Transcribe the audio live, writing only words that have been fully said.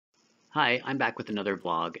Hi, I'm back with another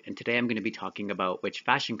vlog, and today I'm going to be talking about which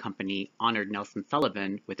fashion company honored Nelson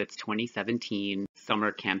Sullivan with its 2017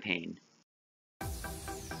 summer campaign.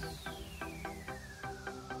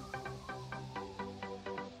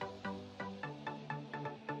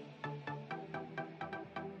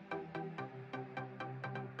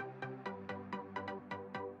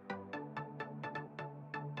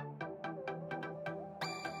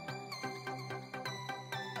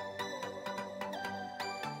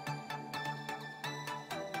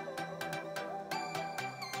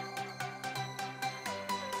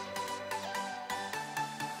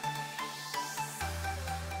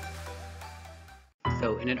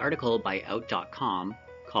 So, in an article by Out.com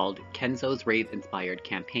called Kenzo's Rave-Inspired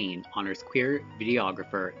Campaign Honors Queer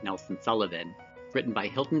Videographer Nelson Sullivan, written by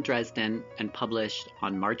Hilton Dresden and published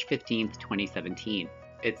on March 15, 2017,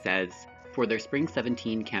 it says, for their Spring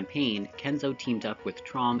 17 campaign, Kenzo teamed up with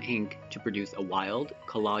Trom Inc. to produce a wild,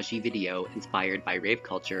 collage-y video inspired by rave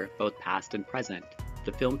culture, both past and present.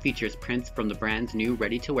 The film features prints from the brand's new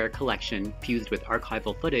ready-to-wear collection, fused with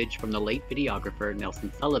archival footage from the late videographer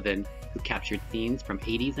Nelson Sullivan, who captured scenes from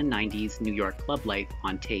 80s and 90s New York club life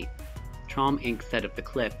on tape. Trom Inc. said of the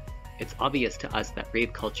clip, "It's obvious to us that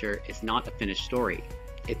rave culture is not a finished story.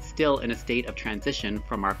 It's still in a state of transition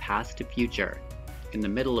from our past to future, in the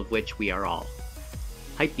middle of which we are all."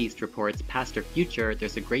 Hypebeast reports, past or future,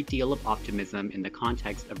 there's a great deal of optimism in the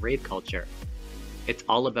context of rave culture. It's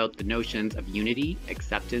all about the notions of unity,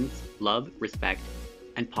 acceptance, love, respect,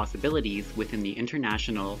 and possibilities within the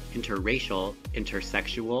international, interracial,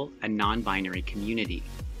 intersexual, and non-binary community.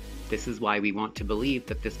 This is why we want to believe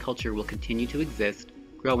that this culture will continue to exist,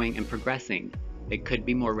 growing and progressing. It could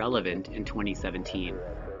be more relevant in 2017.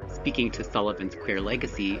 Speaking to Sullivan's queer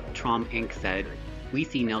legacy, Trom Inc. said, "We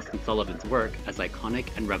see Nelson Sullivan's work as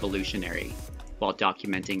iconic and revolutionary. While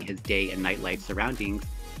documenting his day and nightlife surroundings,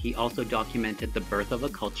 he also documented the birth of a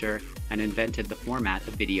culture and invented the format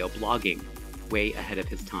of video blogging, way ahead of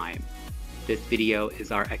his time. This video is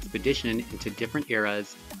our expedition into different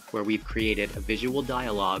eras where we've created a visual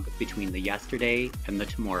dialogue between the yesterday and the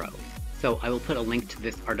tomorrow." So I will put a link to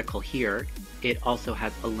this article here. It also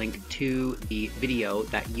has a link to the video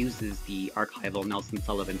that uses the archival Nelson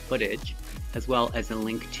Sullivan footage, as well as a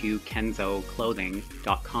link to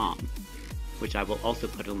kenzoclothing.com, which I will also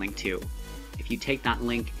put a link to. If you take that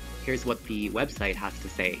link, here's what the website has to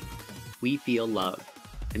say. "We feel love.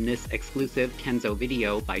 In this exclusive Kenzo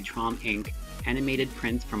video by Trom Inc., animated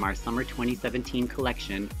prints from our summer 2017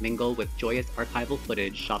 collection mingle with joyous archival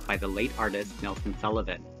footage shot by the late artist Nelson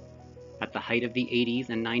Sullivan. At the height of the 80s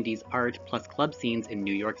and 90s art plus club scenes in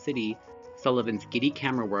New York City, Sullivan's giddy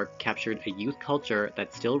camera work captured a youth culture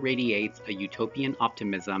that still radiates a utopian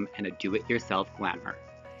optimism and a do-it-yourself glamour.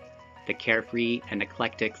 The carefree and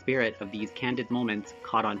eclectic spirit of these candid moments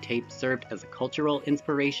caught on tape served as a cultural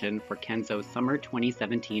inspiration for Kenzo's summer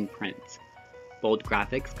 2017 prints. Bold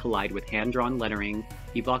graphics collide with hand-drawn lettering,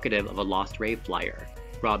 evocative of a lost rave flyer.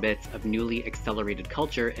 Raw bits of newly accelerated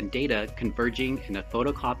culture and data converging in a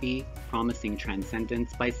photocopy promising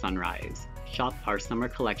transcendence by sunrise. Shop our summer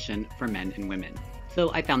collection for men and women." So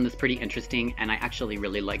I found this pretty interesting, and I actually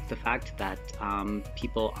really like the fact that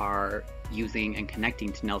people are using and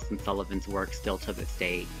connecting to Nelson Sullivan's work still to this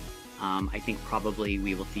day. I think probably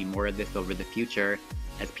we will see more of this over the future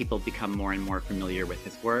as people become more and more familiar with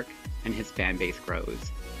his work and his fan base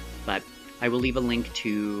grows. But I will leave a link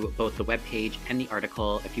to both the webpage and the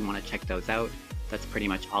article if you want to check those out. That's pretty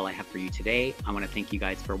much all I have for you today. I want to thank you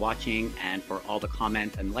guys for watching and for all the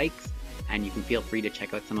comments and likes, and you can feel free to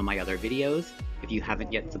check out some of my other videos. If you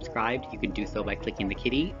haven't yet subscribed, you can do so by clicking the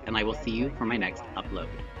kitty, and I will see you for my next upload.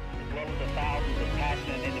 As well as the thousands of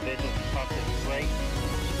passionate individuals across this great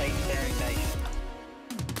space-faring nation.